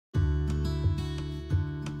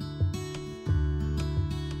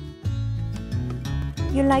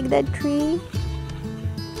You like that tree?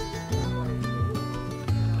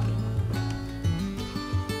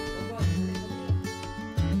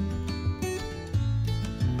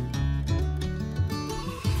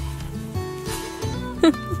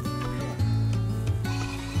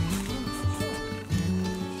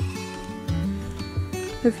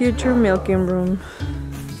 The future milking room.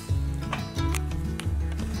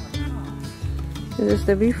 This is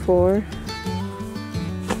the before.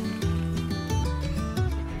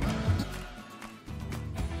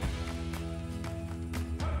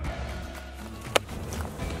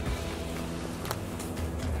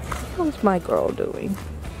 How's my girl doing?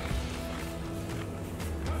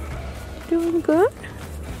 Doing good?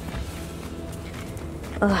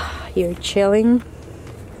 You're chilling,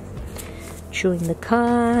 chewing the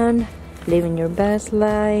cud, living your best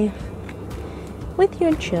life with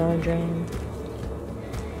your children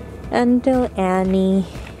until Annie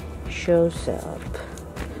shows up.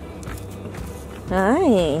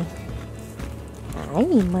 Hi. Hi,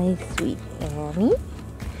 my sweet Annie.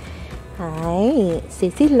 Hi.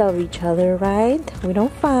 Sissy love each other, right? We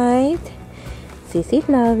don't fight. Sissy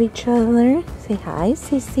love each other. Say hi,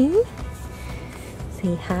 Sissy.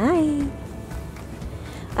 Say hi.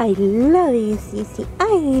 I love you, Sissy.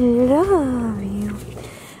 I love you.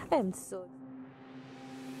 I'm so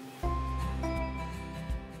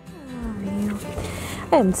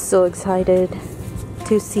I'm so excited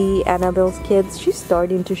to see Annabelle's kids. She's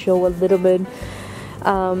starting to show a little bit.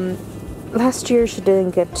 Last year she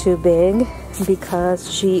didn't get too big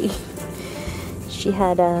because she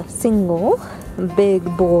had a single big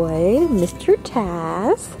boy, Mr.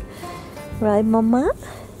 Taz. Right, Mama?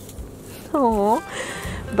 Oh,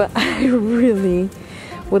 but I really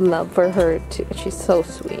would love for her to. She's so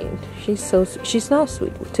sweet. She's not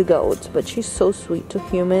sweet to goats, but she's so sweet to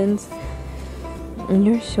humans. And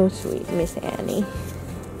you're so sweet, Miss Annie.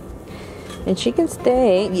 And she can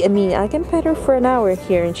stay. I mean, I can pet her for an hour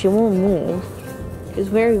here and she won't move. She's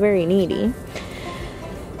very, very needy.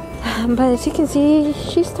 But as you can see,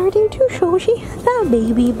 she's starting to show that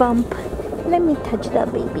baby bump. Let me touch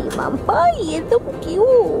that baby bump. Oh, it's so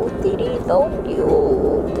cute. It is so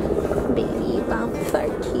cute. Baby bumps are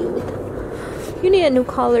cute. You need a new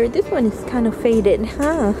color. This one is kind of faded,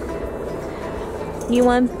 huh? You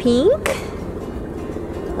want pink?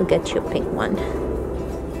 I'll get you a pink one.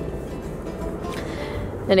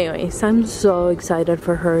 Anyways, I'm so excited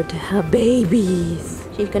for her to have babies.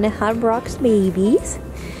 She's gonna have Rock's babies.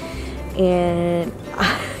 And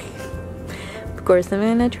of course, I'm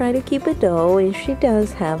gonna try to keep a doe if she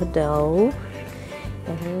does have a doe.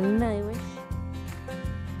 And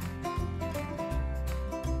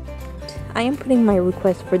I am putting my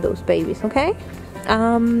request for those babies, okay?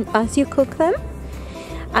 As you cook them,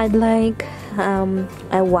 I'd like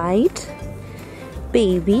a white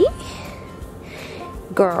baby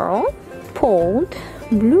girl, polled,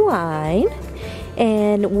 blue-eyed,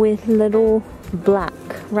 and with little black,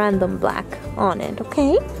 random black on it,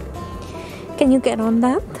 okay? Can you get on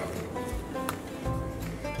that?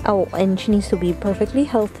 Oh, and she needs to be perfectly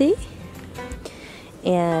healthy.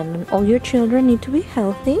 And all your children need to be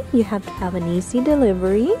healthy. You have to have an easy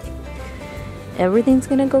delivery. Everything's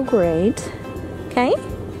gonna go great. Okay?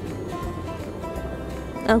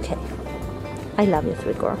 Okay. I love you,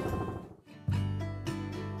 sweet girl.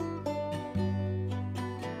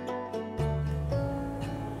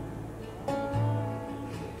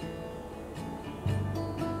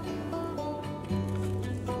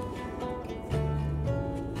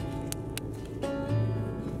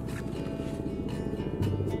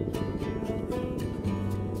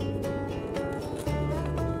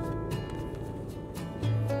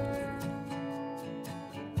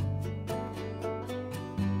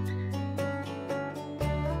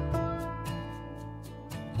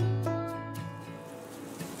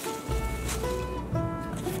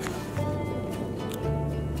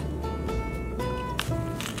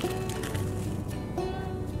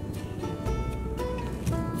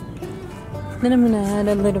 Then I'm gonna add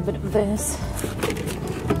a little bit of this,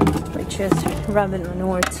 which is rabbit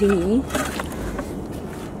manure tea.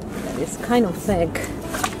 That is kind of thick,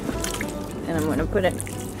 and I'm gonna put it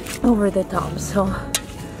over the top. So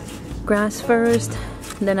grass first,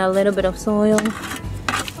 then a little bit of soil,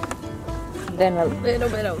 then a little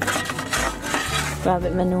bit of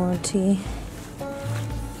rabbit manure tea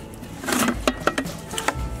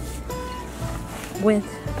with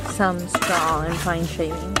some straw and pine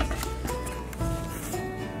shavings.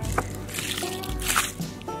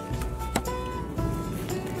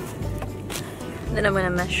 Then I'm gonna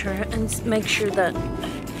measure and make sure that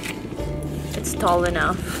it's tall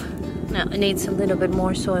enough. Now it needs a little bit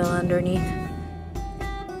more soil underneath.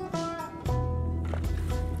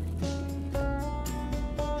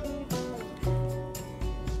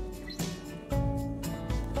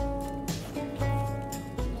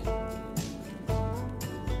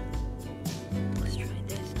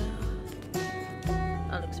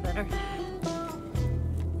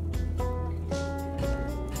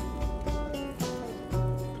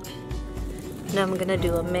 Now I'm gonna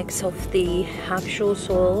do a mix of the actual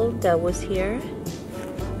soil that was here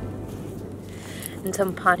and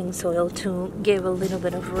some potting soil to give a little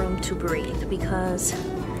bit of room to breathe, because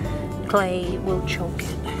clay will choke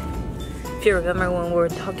it. If you remember when we were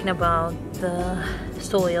talking about the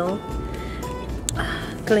soil,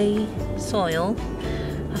 clay soil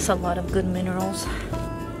has a lot of good minerals.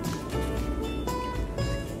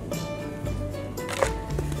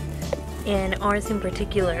 And ours in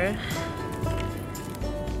particular,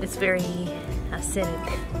 it's very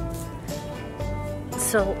acidic,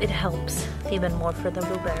 so it helps even more for the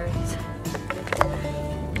blueberries.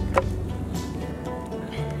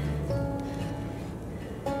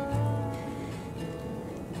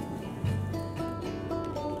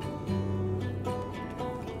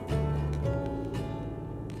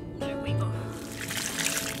 There we go.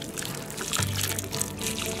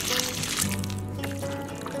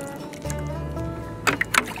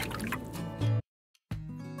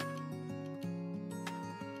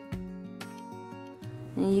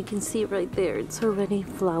 And you can see right there, it's already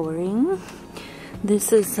flowering.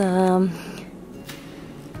 This is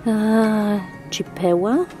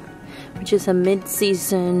Chippewa, which is a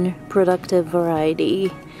mid-season productive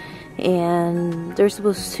variety, and they're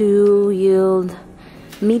supposed to yield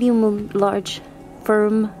medium large,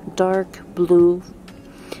 firm, dark blue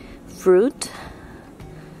fruit,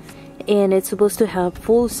 and it's supposed to have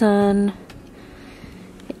full sun,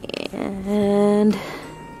 and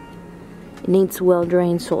it needs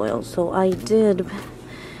well-drained soil. So I did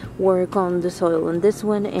work on the soil on this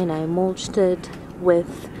one, and I mulched it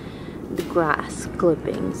with the grass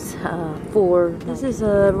clippings. This is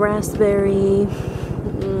a raspberry,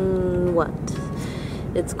 what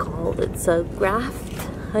it's called, it's a graft,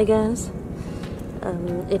 I guess.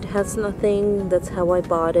 It has nothing, that's how I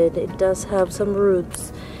bought it. It does have some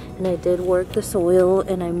roots, and I did work the soil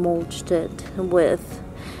and I mulched it with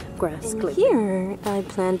grass clippings. Here I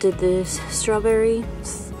planted this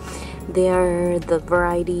strawberries. They are the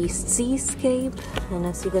variety Seascape, and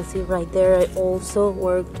as you can see right there, I also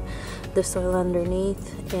worked the soil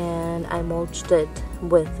underneath and I mulched it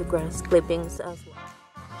with the grass clippings as well.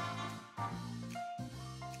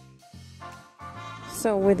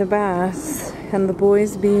 So with the bath and the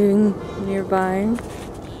boys being nearby,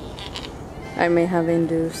 I may have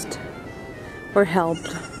induced or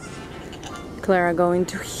helped Clara going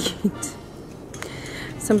to eat.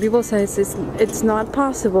 Some people say it's not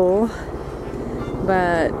possible,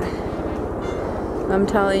 but I'm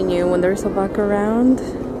telling you, when there's a buck around,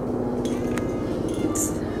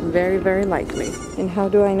 it's very, very likely. And how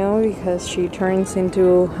do I know? Because she turns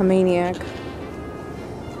into a maniac.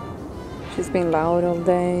 She's been loud all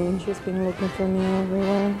day. She's been looking for me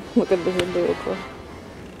everywhere. Look at this vehicle.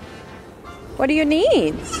 What do you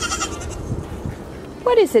need?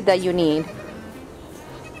 What is it that you need?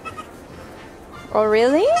 Oh,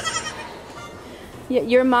 really? Yeah,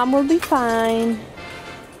 your mom will be fine.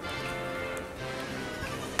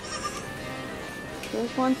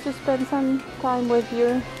 Just wants to spend some time with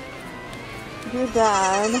your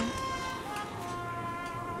dad.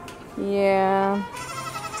 Yeah,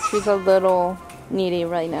 she's a little needy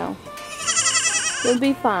right now. You'll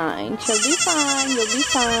be fine. She'll be fine. You'll be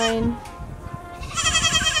fine.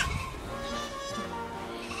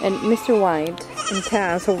 And Mr. White and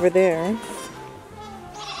Cass over there,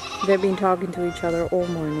 they've been talking to each other all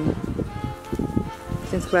morning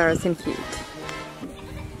since Clara's in heat.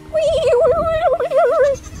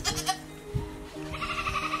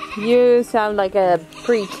 You sound like a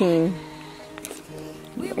preteen.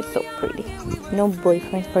 You're so pretty. No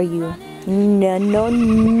boyfriend for you.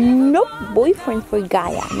 No boyfriend for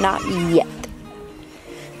Gaia. Not yet.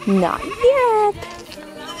 Not yet.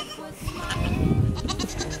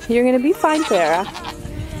 You're gonna be fine, Clara.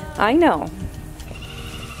 I know.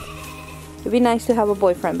 It'd be nice to have a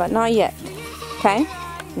boyfriend, but not yet. Okay?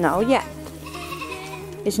 Not yet.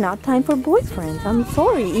 It's not time for boyfriends. I'm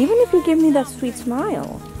sorry. Even if you give me that sweet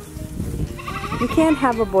smile, you can't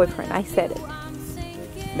have a boyfriend. I said it.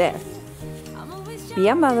 There. Be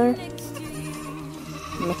a mother.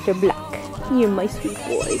 Mr. Black. You're my sweet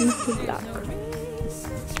boy, Mr. Black.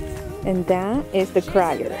 And that is the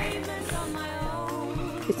crier.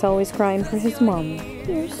 He's always crying for his mom.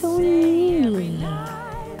 You're so needy.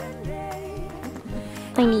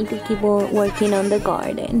 I need to keep working on the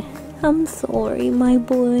garden. I'm sorry, my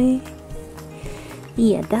boy.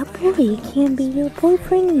 Yeah, that boy can't be your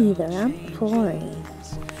boyfriend either. I'm sorry.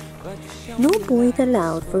 No boys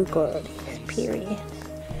allowed for girls, period.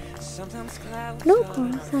 No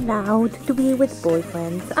girls allowed to be with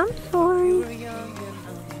boyfriends. I'm sorry.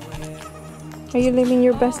 Are you living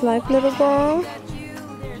your best life, little girl?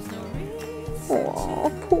 Oh,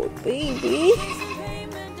 poor baby.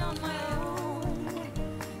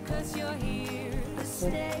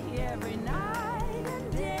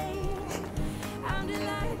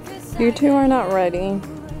 You two are not ready,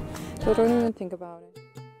 so don't even think about it.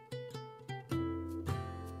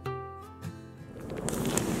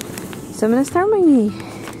 So I'm gonna start my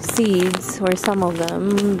seeds, or some of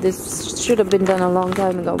them. This should have been done a long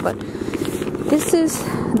time ago, but this is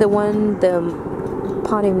the one, the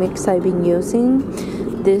potting mix I've been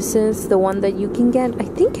using. This is the one that you can get, I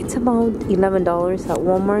think it's about $11 at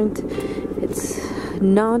Walmart. It's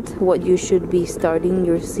not what you should be starting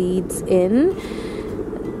your seeds in,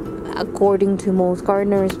 according to most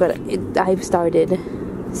gardeners, but I've started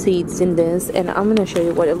seeds in this, and I'm gonna show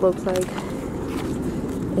you what it looks like.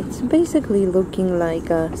 It's basically looking like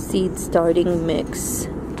a seed starting mix.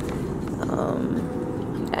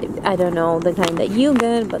 I don't know the kind that you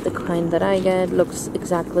get, but the kind that I get looks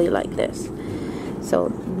exactly like this.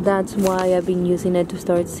 So that's why I've been using it to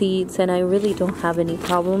start seeds, and I really don't have any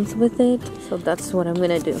problems with it. So that's what I'm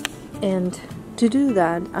gonna do. And to do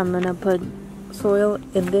that, I'm gonna put soil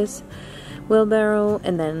in this wheelbarrow,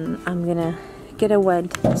 and then I'm gonna get it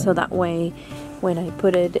wet, so that way when I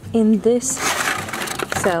put it in this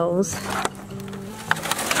cells,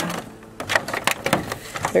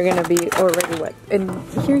 they're gonna be already wet. And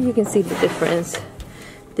here you can see the difference.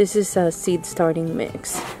 This is a seed starting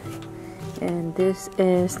mix, and this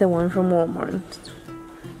is the one from Walmart.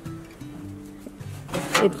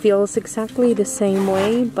 It feels exactly the same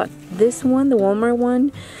way, but this one, the Walmart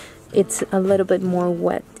one, it's a little bit more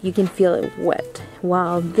wet. You can feel it wet.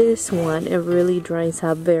 While this one, it really dries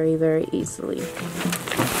up very, very easily.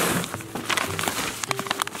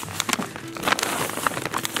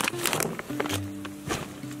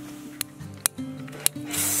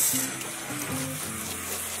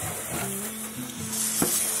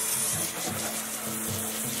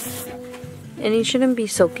 And it shouldn't be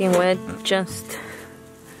soaking wet, just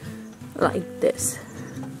like this.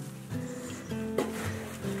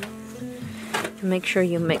 Make sure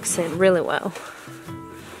you mix it really well.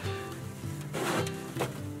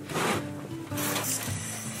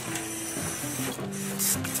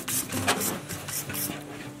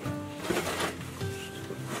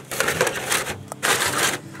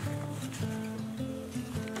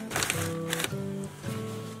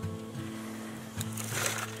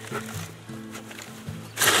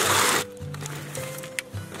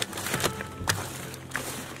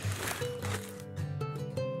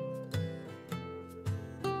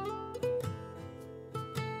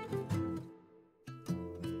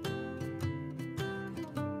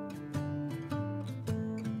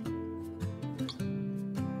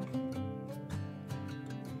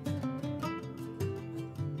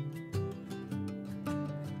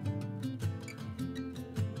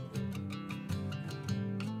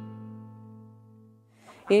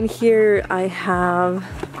 In here I have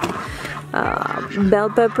bell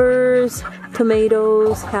peppers,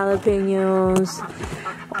 tomatoes, jalapenos,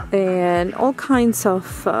 and all kinds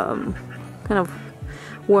of kind of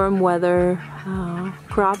warm weather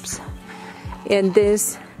crops. And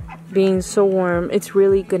this being so warm, it's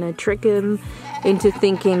really gonna trick him into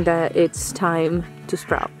thinking that it's time to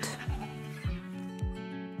sprout.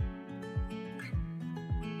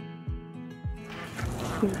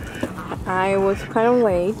 I was kind of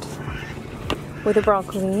late with the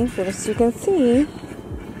broccoli, but as you can see,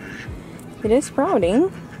 it is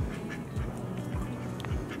sprouting.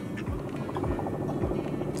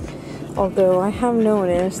 Although I have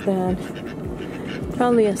noticed that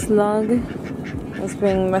probably a slug has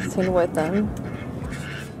been messing with them.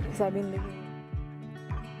 Because I've been leaving.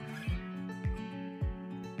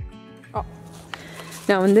 Oh.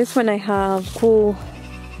 Now in this one I have cool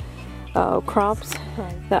crops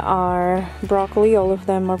that are broccoli. All of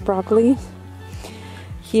them are broccoli.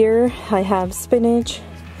 Here I have spinach.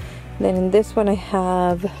 Then in this one I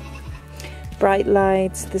have bright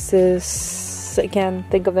lights. This is, I can't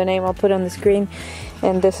think of the name, I'll put it on the screen.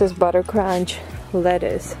 And this is butter crunch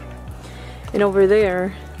lettuce. And over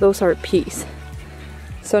there, those are peas.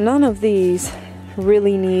 So none of these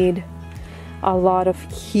really need a lot of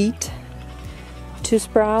heat to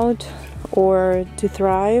sprout or to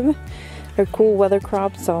thrive. They're cool weather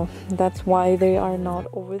crops, so that's why they are not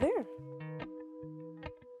over there.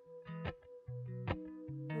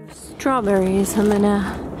 Strawberries, I'm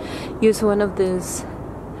gonna use one of these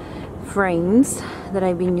frames that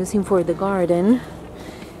I've been using for the garden,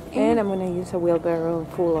 and I'm gonna use a wheelbarrow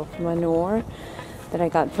full of manure that I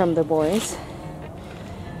got from the boys.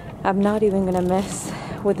 I'm not even gonna mess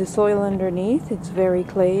with the soil underneath. It's very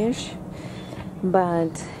clayish,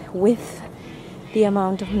 but with the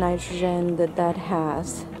amount of nitrogen that that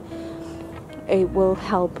has, it will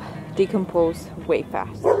help decompose way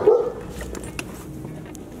fast.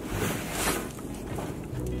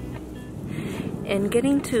 And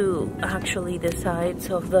getting to actually the sides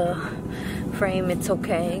of the frame, it's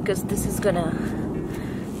okay because this is gonna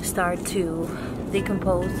start to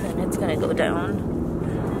decompose and it's gonna go down.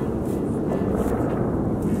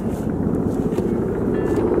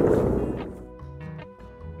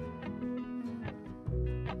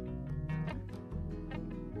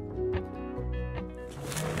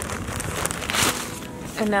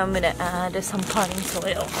 And now I'm gonna add some potting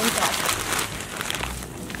soil on top.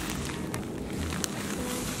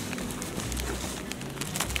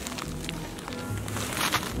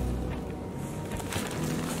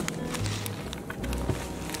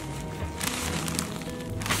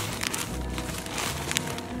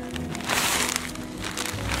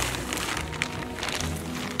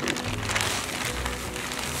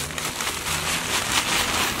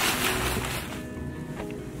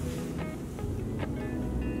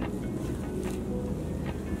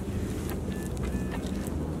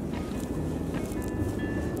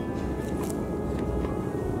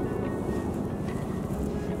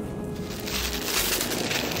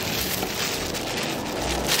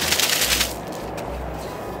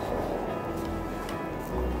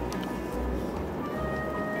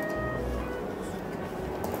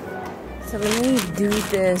 So let me do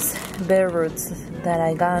this bare roots that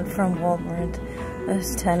I got from Walmart.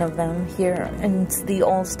 There's 10 of them here, and it's the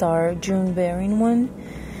All-Star June bearing one.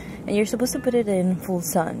 And you're supposed to put it in full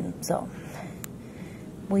sun, so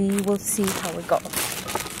we will see how it goes.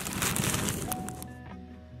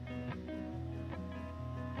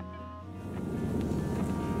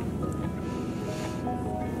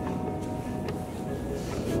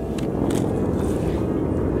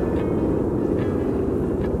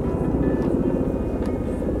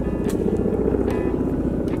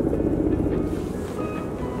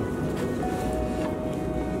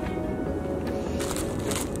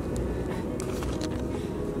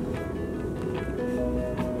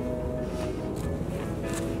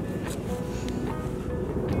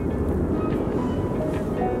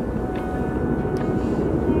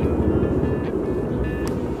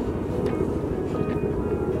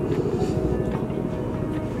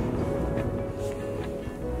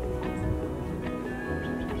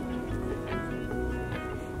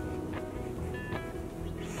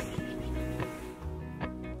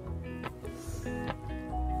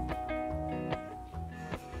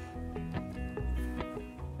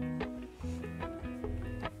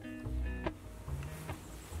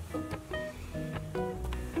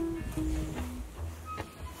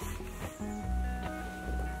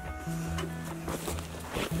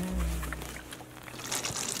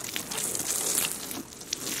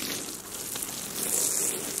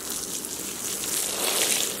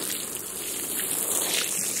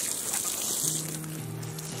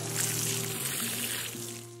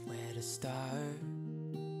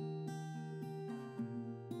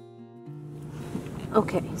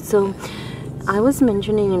 Okay, so I was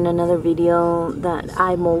mentioning in another video that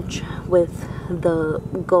I mulch with the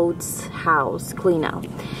goat's house clean out,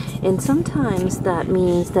 and sometimes that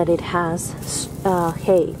means that it has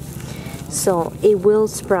hay, so it will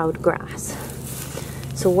sprout grass.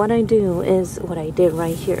 So what I do is what I did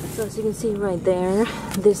right here. So as you can see right there,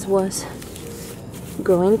 this was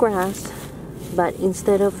growing grass, but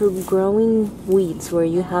instead of growing weeds where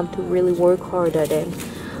you have to really work hard at it,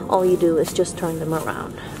 all you do is just turn them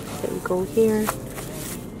around. So you go here,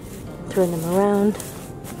 turn them around,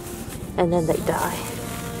 and then they die.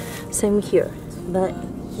 Same here. But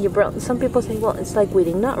some people say, well, it's like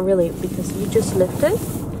weeding. Not really, because you just lift it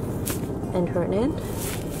and turn it,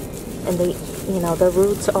 and they, you know, the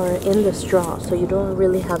roots are in the straw, so you don't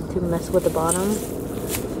really have to mess with the bottom.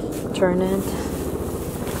 Turn it,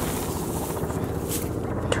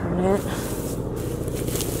 turn it.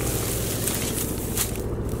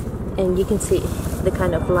 And you can see the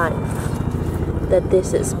kind of life that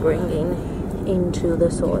this is bringing into the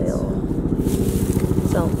soil.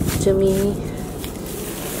 So to me,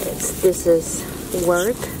 this is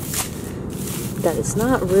work that is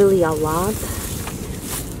not really a lot.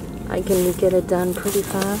 I can get it done pretty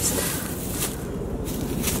fast,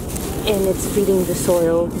 and it's feeding the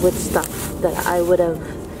soil with stuff that I would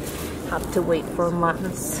have to wait for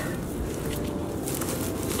months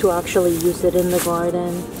to actually use it in the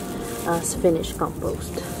garden as finished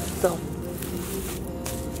compost. So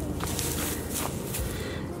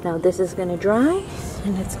now this is gonna dry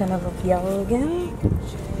and it's gonna look yellow again,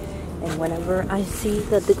 and whenever I see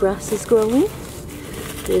that the grass is growing,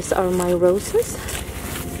 these are my roses.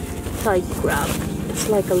 tight grab. It's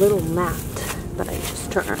like a little mat that I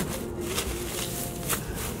just turn.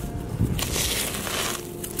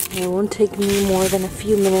 It won't take me more than a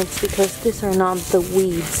few minutes because these are not the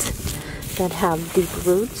weeds that have deep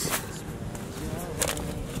roots.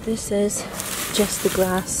 This is just the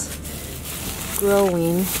grass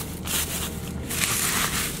growing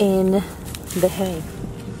in the hay.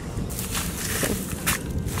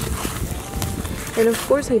 And of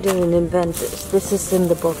course I didn't invent this. This is in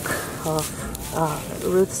the book of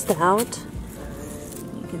Ruth Stout.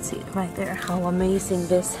 You can see it right there, how amazing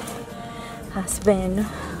this has been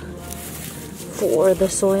for the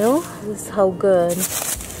soil. This is how good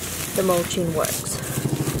the mulching works.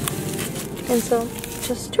 And so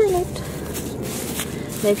just turn it.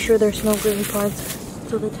 Make sure there's no green parts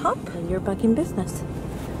to the top and you're back in business.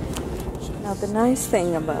 Now the nice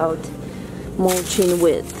thing about mulching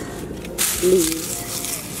with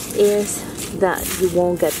leaves is that you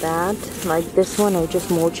won't get that. Like this one, I just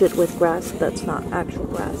mulch it with grass. That's not actual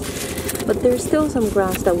grass. But there's still some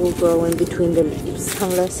grass that will grow in between the leaves,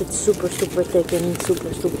 unless it's super thick and super,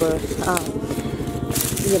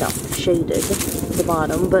 you know, shaded at the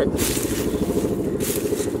bottom. But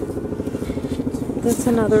that's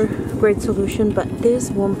another great solution. But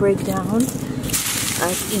this won't break down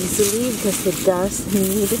as easily because it does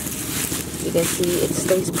need, you can see it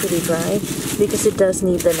stays pretty dry because it does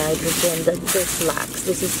need the nitrogen that this lacks.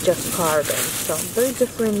 This is just carbon. So very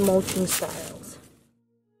different mulching styles.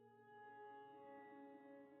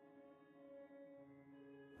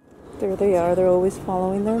 There they are. They're always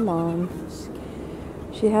following their mom.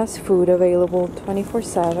 She has food available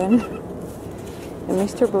 24/7. And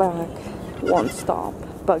Mr. Black won't stop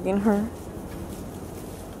bugging her.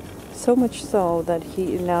 So much so that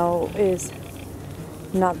he now is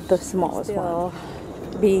not the smallest one.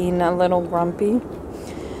 Being a little grumpy.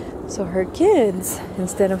 So her kids,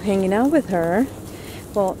 instead of hanging out with her,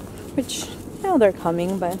 well, which now they're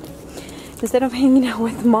coming, but instead of hanging out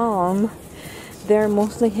with mom, they're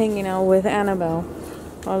mostly hanging out with Annabelle,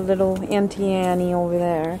 our little Auntie Annie over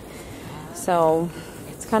there. So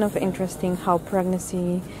it's kind of interesting how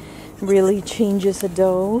pregnancy really changes a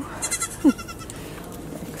doe.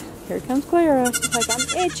 Here comes Clara. She's like,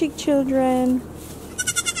 I'm itchy, children.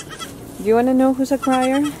 Do you want to know who's a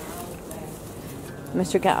crier?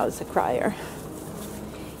 Mr. Cow is a crier.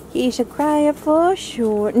 He's a crier for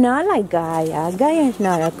sure. Not like Gaia. Gaia's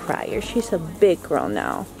not a crier. She's a big girl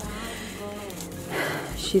now.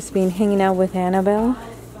 She's been hanging out with Annabelle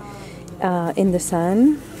in the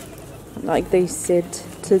sun. Like they sit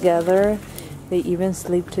together. They even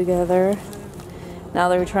sleep together. Now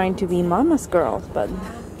they're trying to be mama's girls, but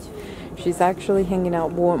she's actually hanging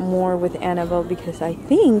out more with Annabelle because I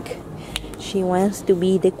think she wants to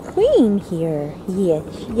be the queen here. Yes.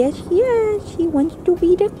 She wants to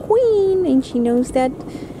be the queen, and she knows that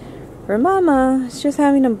her mama is just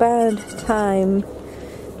having a bad time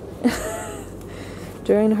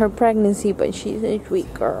during her pregnancy, but she's a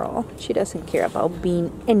sweet girl. She doesn't care about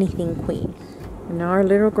being anything queen. And our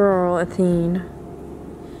little girl, Athene.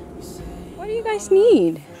 What do you guys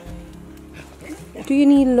need? Do you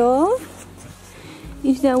need love?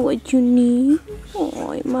 Is that what you need?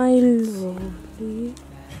 Oh, my lovely.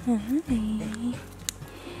 Hi.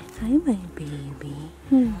 Hi, my baby.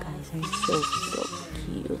 You guys are so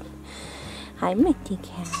cute. Hi, Mighty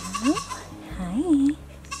Cow. Hi.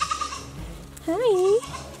 Hi.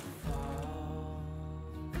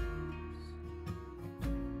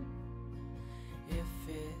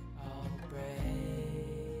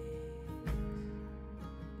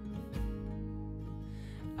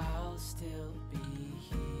 Still be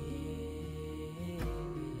here.